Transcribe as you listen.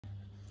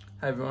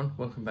Hey everyone,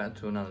 welcome back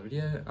to another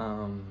video.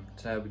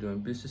 Today we're doing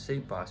Booster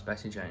Seat by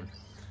Spacey Jane.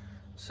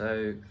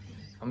 So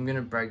I'm going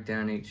to break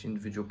down each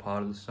individual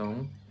part of the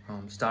song,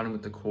 starting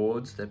with the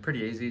chords. They're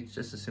pretty easy, it's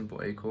just a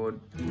simple E chord.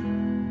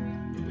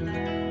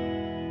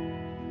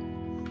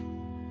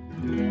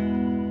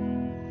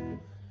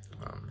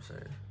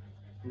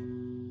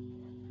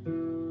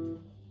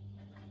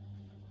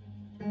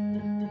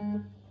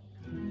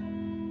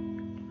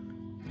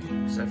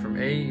 So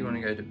from E you want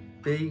to go to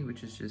B,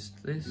 which is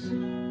just this.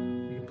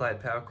 You can play a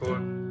power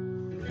chord,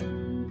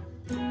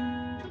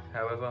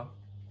 however.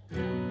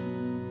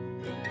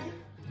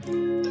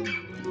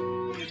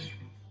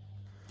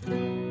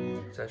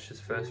 So that's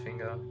just first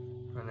finger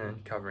and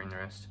then covering the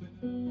rest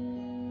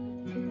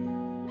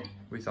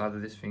with either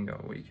this finger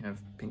or you can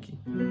have pinky.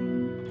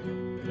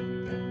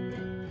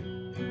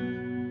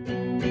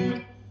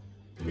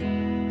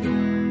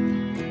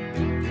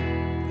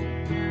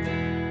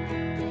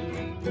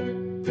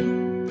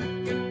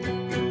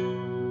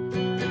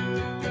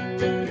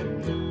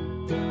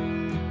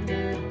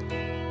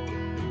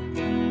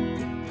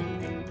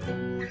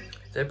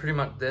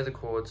 They're the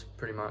chords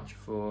pretty much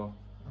for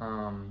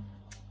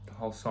the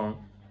whole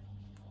song,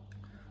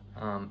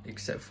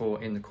 except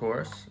for in the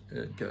chorus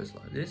it goes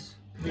like this.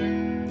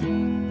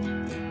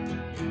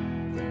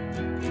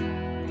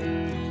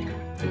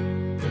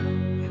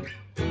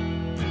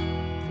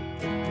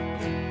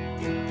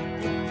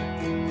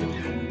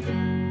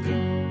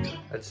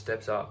 It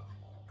steps up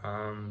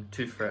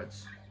 2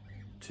 frets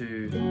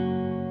to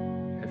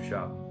F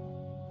sharp.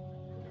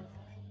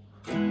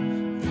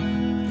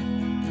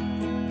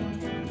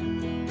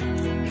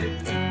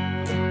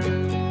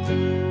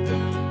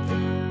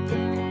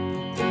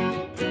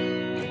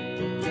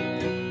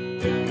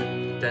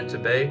 Then to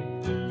B,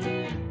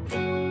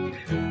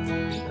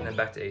 and then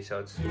back to E. So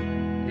it's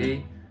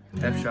E,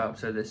 F sharp.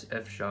 So this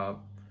F sharp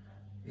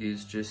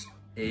is just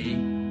E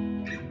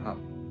up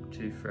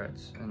 2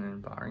 frets and then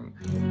barring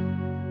it.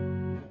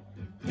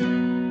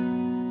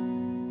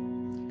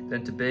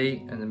 Then to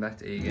B and then back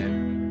to E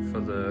again for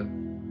the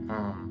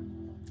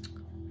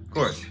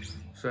chorus.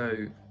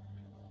 So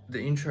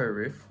the intro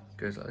riff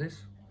goes like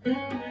this.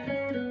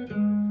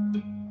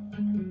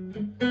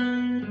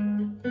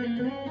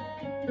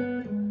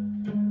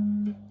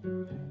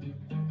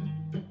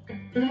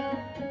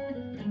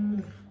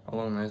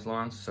 Along those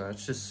lines, so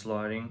it's just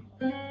sliding.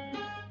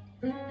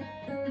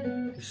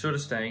 You're sort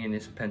of staying in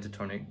this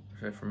pentatonic,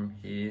 so from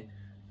here,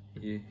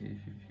 here,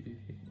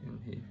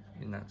 and here,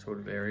 in that sort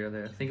of area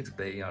there. I think it's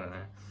B, I don't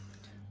know.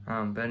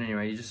 But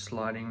anyway, you're just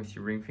sliding with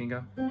your ring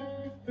finger.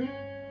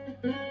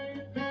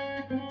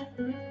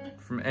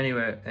 From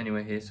anywhere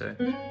here, so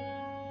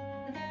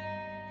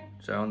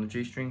on the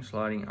G string,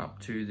 sliding up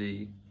to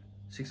the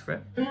 6th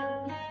fret.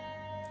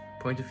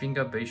 Pointer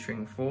finger, B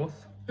string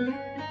 4th.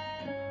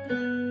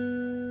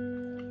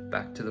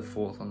 Back to the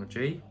 4th on the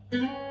G.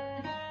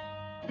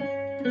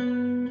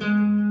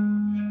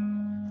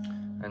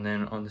 And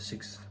then on the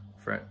 6th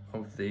fret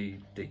of the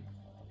D.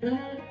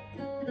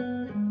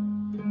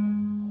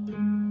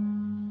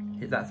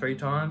 Hit that 3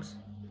 times.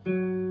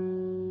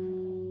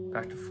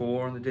 Back to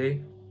 4 on the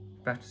D.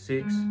 Back to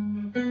 6.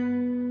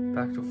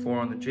 Back to 4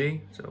 on the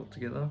G. So all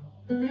together.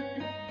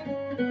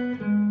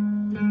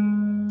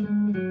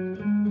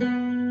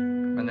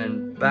 And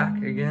then back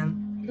again.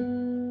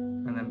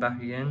 And then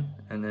back again,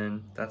 and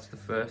then that's the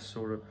first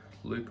sort of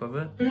loop of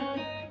it.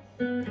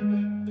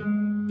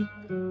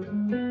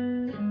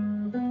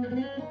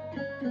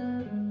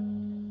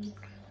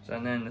 So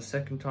and then the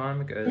second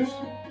time it goes,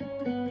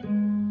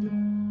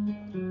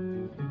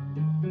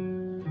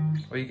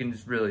 or you can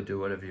just really do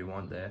whatever you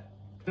want there.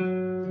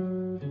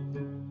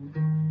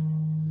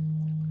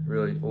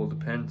 Really all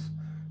depends.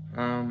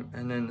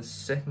 And then the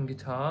second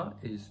guitar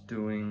is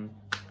doing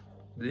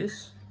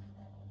this.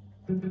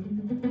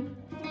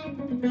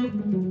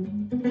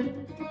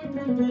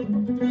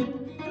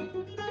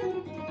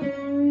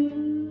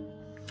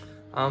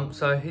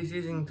 So he's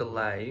using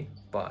delay,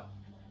 but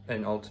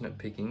an alternate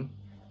picking.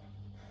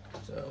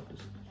 So I'll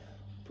just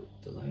put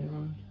delay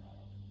on.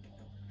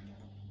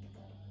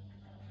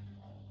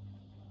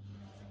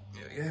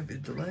 There we go, a bit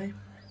of delay.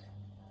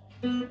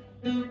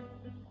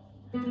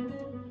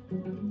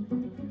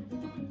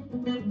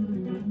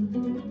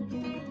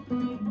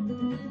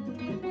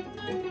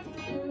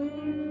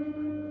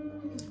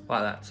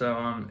 Like that.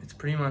 So it's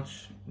pretty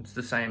much, it's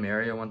the same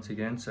area once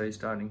again. So he's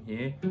starting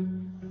here,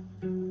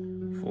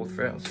 4th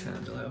fret. Let's turn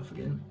the delay off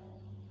again.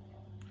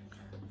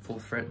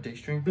 4th fret D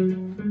string,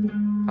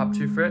 up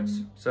 2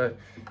 frets. So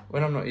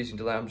when I'm not using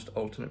delay, I'm just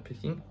alternate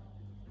picking.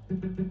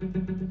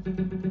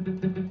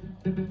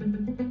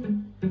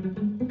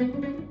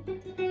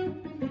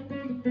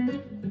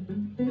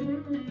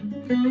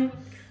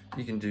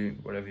 You can do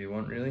whatever you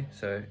want really.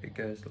 So it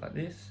goes like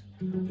this.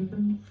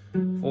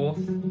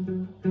 4th,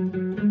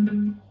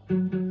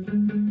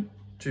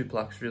 2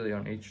 plucks really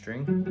on each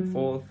string.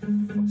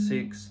 4th,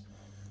 6,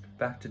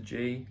 back to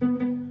G.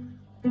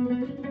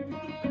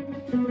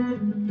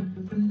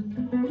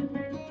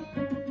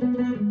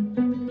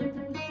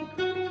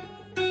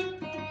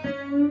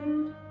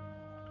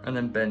 and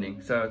then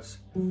bending. So it's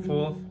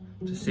 4th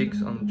to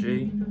 6 on the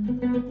G,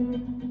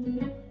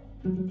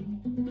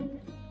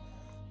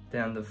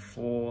 down to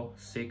 4,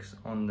 6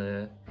 on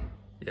the,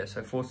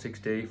 so 4, 6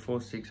 D,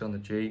 4, 6 on the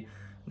G,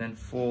 and then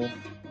 4th,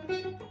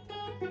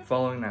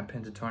 following that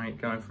pentatonic,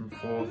 going from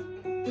 4th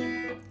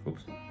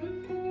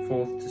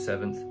to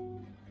 7th.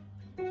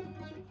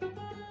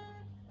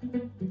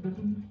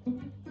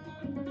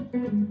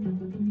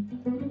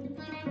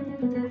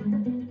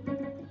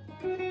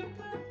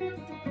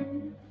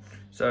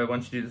 So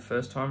once you do the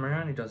first time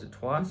around, he does it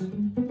twice.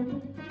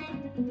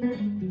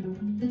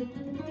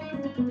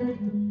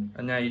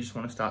 And now you just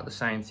want to start the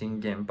same thing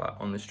again, but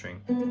on the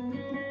string.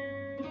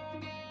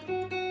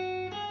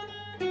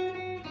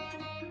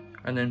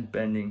 And then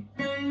bending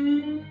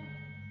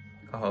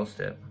a whole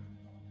step.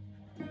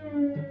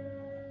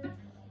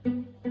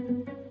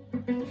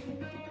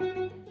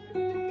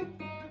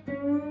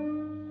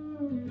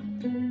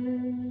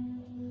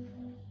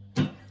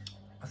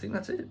 I think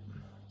that's it.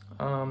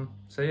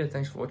 So yeah,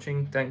 thanks for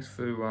watching. Thanks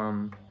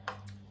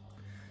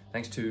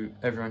to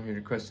everyone who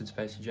requested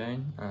Spacey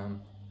Jane.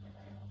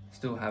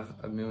 Still have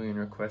a million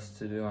requests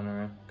to do on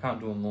our own. Can't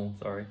do them all,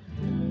 sorry.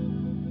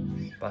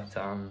 But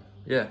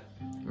yeah,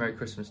 Merry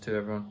Christmas to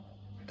everyone.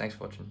 Thanks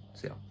for watching.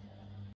 See ya.